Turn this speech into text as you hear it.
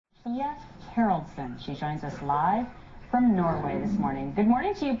Pia Haraldsen. She joins us live from Norway this morning. Good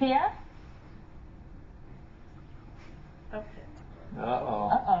morning to you, Pia.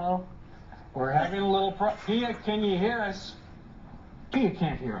 Uh-oh. We're having a little Pia, can you hear us? Pia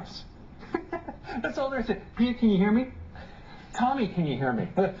can't hear us. That's all there is. Pia, can you hear me? Tommy, can you hear me?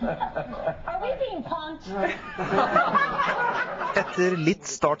 Are we being punked? Etter litt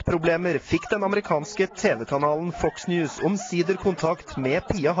startproblemer fikk den amerikanske TV-kanalen FoxNews omsider kontakt med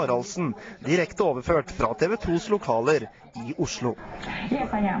Pia Haraldsen, direkte overført fra TV 2s lokaler I Oslo.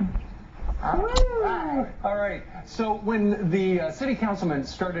 Yes, I am. All right. So when the city councilman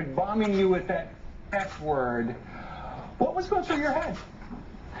started bombing you with that F word, what was going through your head?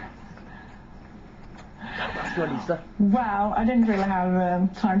 Well, I didn't really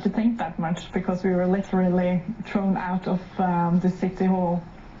have time to think that much because we were literally thrown out of the city hall.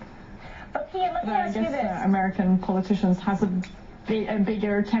 But Pia, let me ask you this. American politicians has a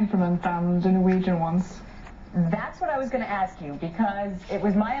bigger temperament than the Norwegian ones. That's what I was going to ask you, because it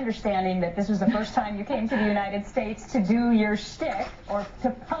was my understanding that this was the first time you came to the United States to do your shtick, or to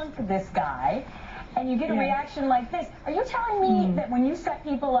punk this guy, and you get a reaction like this. Are you telling me that when you set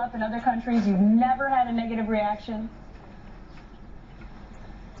people up in other countries, you've never had a negative reaction?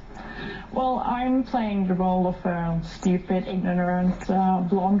 Well, I'm playing the role of a stupid, ignorant,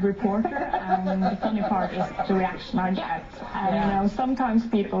 blonde reporter, and the funny part is the reaction I get. And, you know, sometimes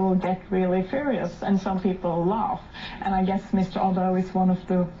people get really furious, and some people laugh. And I guess Mr. Oddo is one of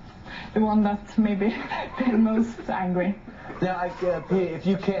the one that maybe the most angry. Now, Pia, if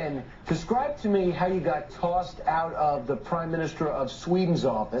you can, describe to me how you got tossed out of the Prime Minister of Sweden's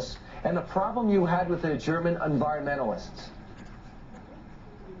office and the problem you had with the German environmentalists.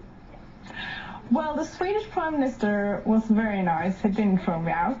 Well, the Swedish Prime Minister was very nice. He didn't throw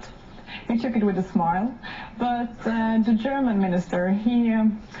me out. He took it with a smile. But the German minister, he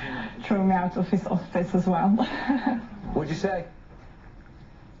threw me out of his office as well. What'd you say?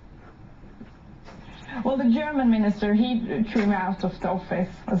 Well, the German minister, he threw me out of the office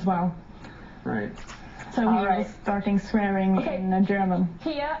as well. Right. So he was starting swearing in German.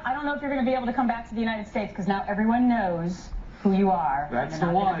 Pia, I don't know if you're going to be able to come back to the United States, because now everyone knows who you are. That's the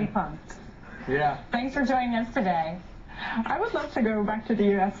one. You're not going to be punked. Yeah. Thanks for joining us today. I would love to go back to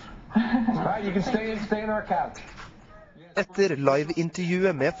the US. All right, you can stay in our couch. Etter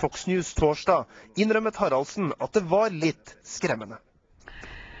live-intervjuet med Fox News torsdag innrømmet Haraldsen at det var litt skremmende.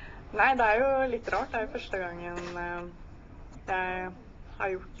 Nei, det jo litt rart. Det jo første gangen jeg har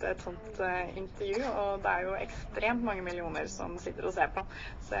gjort et sånt intervju, og det jo ekstremt mange millioner som sitter og ser på.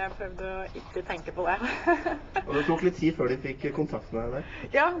 Så jeg prøvde å ikke tenke på det. Og det tok litt tid før de fikk kontakt med deg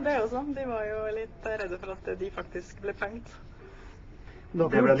der? Ja, det også. De var jo litt redde for at de faktisk ble punkt. Det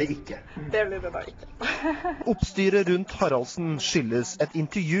ble det ikke. Det ble det da ikke. Oppstyret rundt Haraldsen skyldes et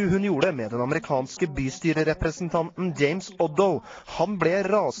intervju hun gjorde med den amerikanske bystyrerepresentanten James Oddo. Han ble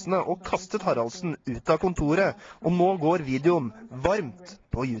rasende og kastet Haraldsen ut av kontoret, og nå går videoen varmt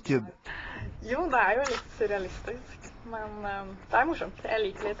på YouTube. Jo, det jo litt surrealistisk, men det morsomt. Jeg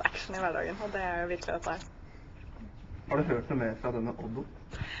liker litt action i hverdagen, og det jo virkelig dette her. Har du hørt noe mer fra denne Oddo?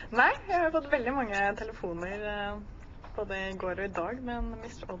 Nei, jeg har fått veldig mange telefoner både i går og i dag, men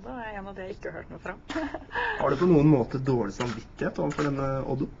Mr. Oddo en av de jeg ikke har hørt noe fra. Har du på noen måte dårlig samvittighet overfor denne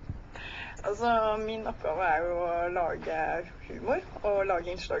Oddo? Altså, min oppgave jo å lage humor, og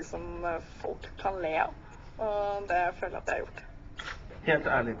lage innslag som folk kan le av, og det føler jeg at jeg har gjort.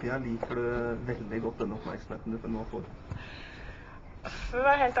 Helt ærlig, Pia, liker du veldig godt den oppmerksomheten du nå får? For å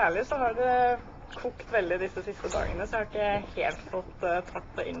være helt ærlig så har det kokt veldig disse siste dagene, så jeg har ikke helt fått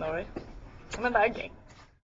tatt det innover. Men det gøy.